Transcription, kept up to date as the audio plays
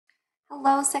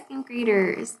Hello, second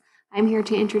graders. I'm here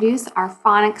to introduce our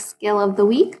phonics skill of the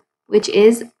week, which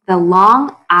is the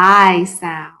long I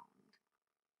sound.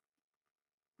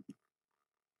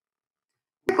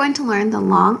 We're going to learn the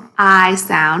long I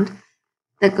sound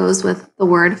that goes with the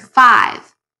word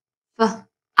five.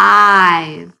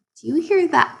 Five. Do you hear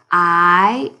the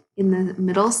I in the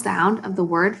middle sound of the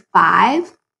word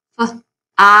five?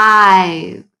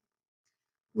 Five.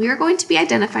 We are going to be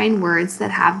identifying words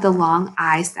that have the long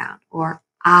I sound, or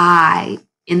I,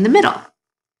 in the middle.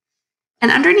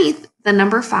 And underneath the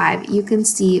number 5, you can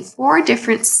see 4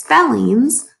 different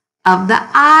spellings of the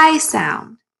I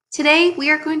sound. Today, we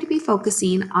are going to be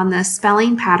focusing on the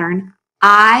spelling pattern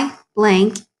I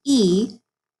blank E,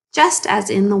 just as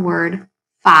in the word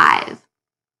 5.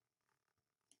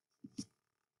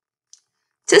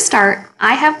 To start,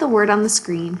 I have the word on the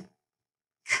screen,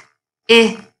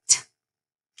 it,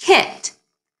 kit.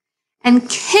 And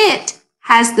kit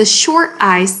has the short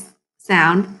I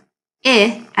sound,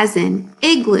 I as in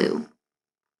igloo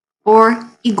or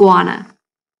iguana.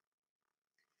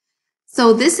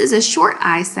 So this is a short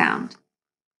I sound,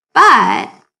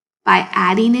 but by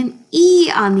adding an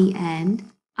E on the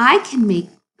end, I can make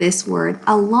this word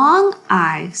a long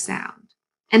I sound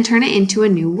and turn it into a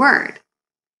new word.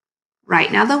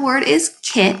 Right now the word is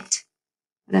kit,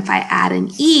 but if I add an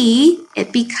E,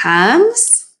 it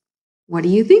becomes, what do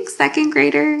you think, second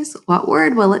graders? What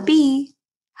word will it be?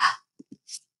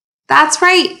 That's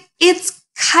right, it's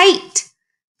kite.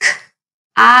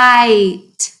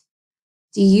 Kite.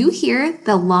 Do you hear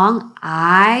the long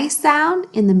I sound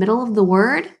in the middle of the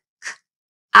word?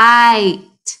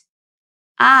 Kite.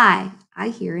 I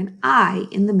hear an I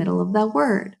in the middle of the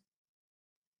word.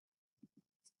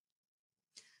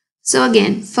 So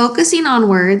again, focusing on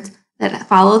words that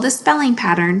follow the spelling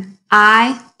pattern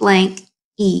I blank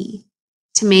E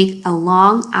to make a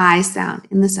long I sound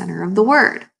in the center of the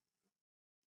word.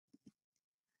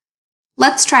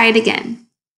 Let's try it again.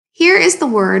 Here is the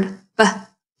word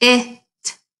it,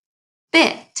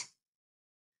 bit.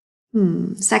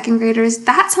 Second graders,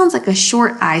 that sounds like a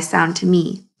short I sound to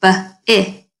me.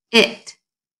 It.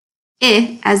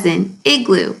 I as in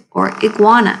igloo or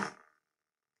iguana.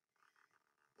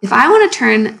 If I want to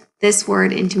turn this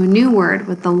word into a new word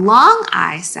with the long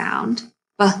I sound,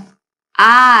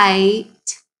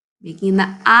 making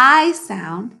the I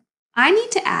sound, I need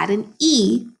to add an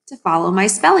E to follow my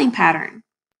spelling pattern.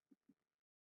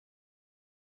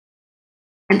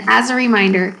 And as a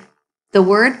reminder, the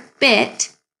word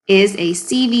bit is a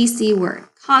CVC word,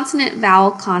 consonant, vowel,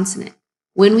 consonant.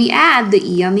 When we add the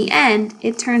E on the end,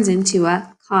 it turns into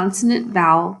a consonant,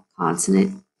 vowel,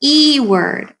 consonant, E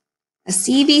word, a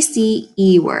CVC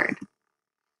E word.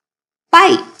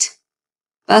 Bite,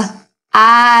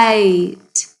 bite.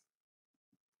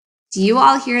 Do you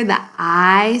all hear the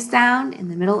I sound in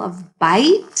the middle of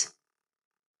bite?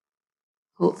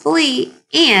 Hopefully,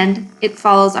 and it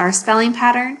follows our spelling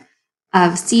pattern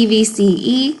of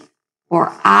CVCE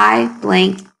or I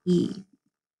blank E.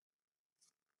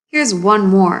 Here's one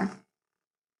more.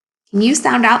 Can you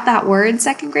sound out that word,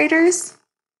 second graders?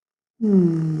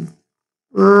 Rip.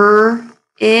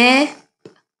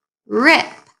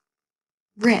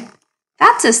 Rip.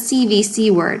 That's a CVC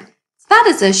word. That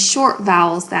is a short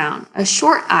vowel sound, a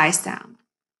short I sound.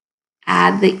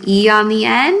 Add the E on the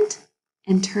end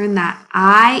and turn that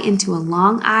I into a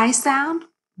long I sound.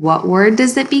 What word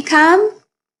does it become?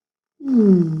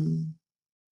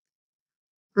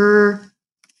 Ripe.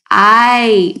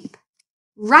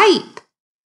 Ripe.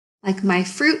 Like my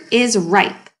fruit is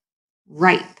ripe.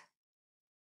 Ripe.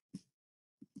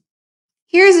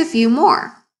 Here's a few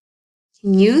more.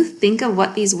 Can you think of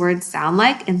what these words sound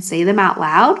like and say them out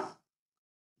loud?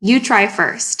 You try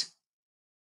first.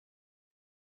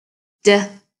 Dime.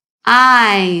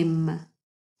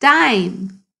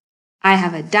 Dime. I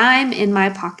have a dime in my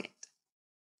pocket.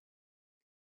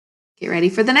 Get ready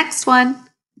for the next one.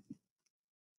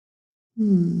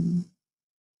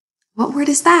 What word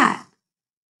is that?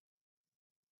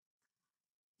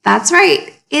 That's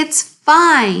right. It's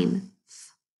fine.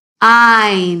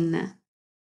 Fine.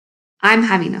 I'm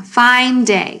having a fine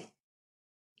day.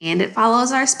 And it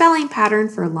follows our spelling pattern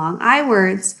for long I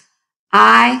words,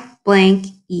 I blank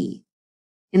E.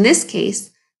 In this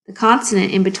case, the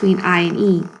consonant in between I and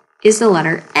E is the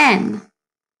letter N.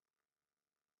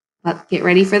 Let's get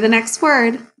ready for the next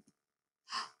word.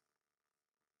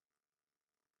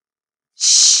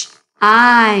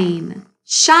 Shine.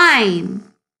 Shine.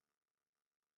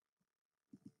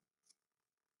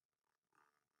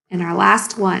 And our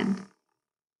last one.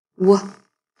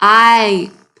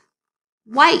 Wipe.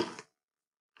 Wipe.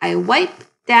 I wipe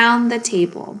down the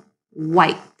table.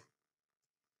 Wipe.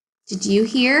 Did you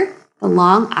hear the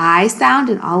long I sound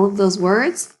in all of those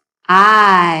words?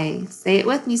 I. Say it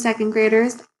with me, second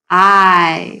graders.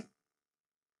 I.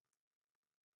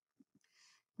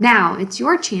 Now it's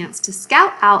your chance to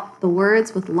scout out the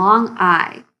words with long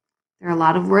I. There are a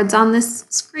lot of words on this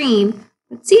screen,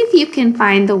 but see if you can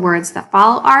find the words that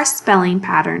follow our spelling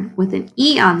pattern with an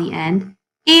E on the end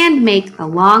and make the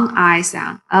long I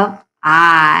sound of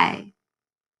I.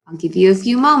 I'll give you a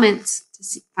few moments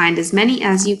to find as many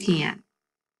as you can.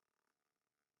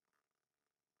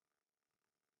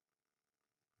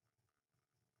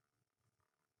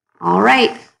 All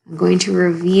right, I'm going to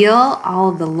reveal all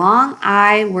of the long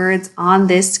I words on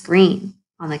this screen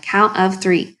on the count of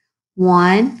 3.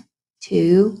 1,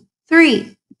 2,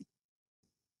 3.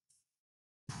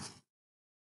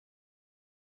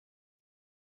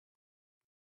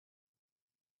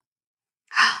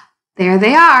 There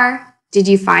they are. Did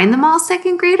you find them all,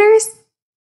 second graders?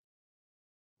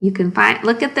 You can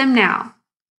look at them now.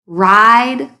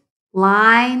 Ride,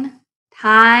 line,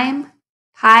 time,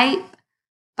 pipe,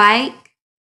 bike,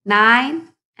 9,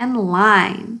 and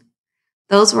line.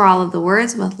 Those were all of the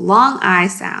words with long I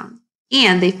sound,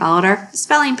 and they followed our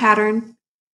spelling pattern.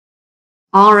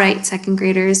 All right, second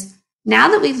graders, now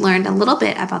that we've learned a little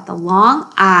bit about the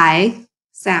long I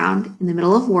sound in the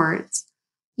middle of words,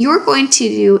 you're going to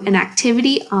do an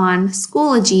activity on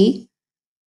Schoology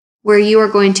where you are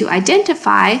going to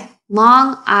identify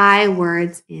long I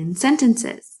words in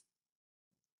sentences.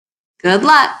 Good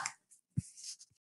luck!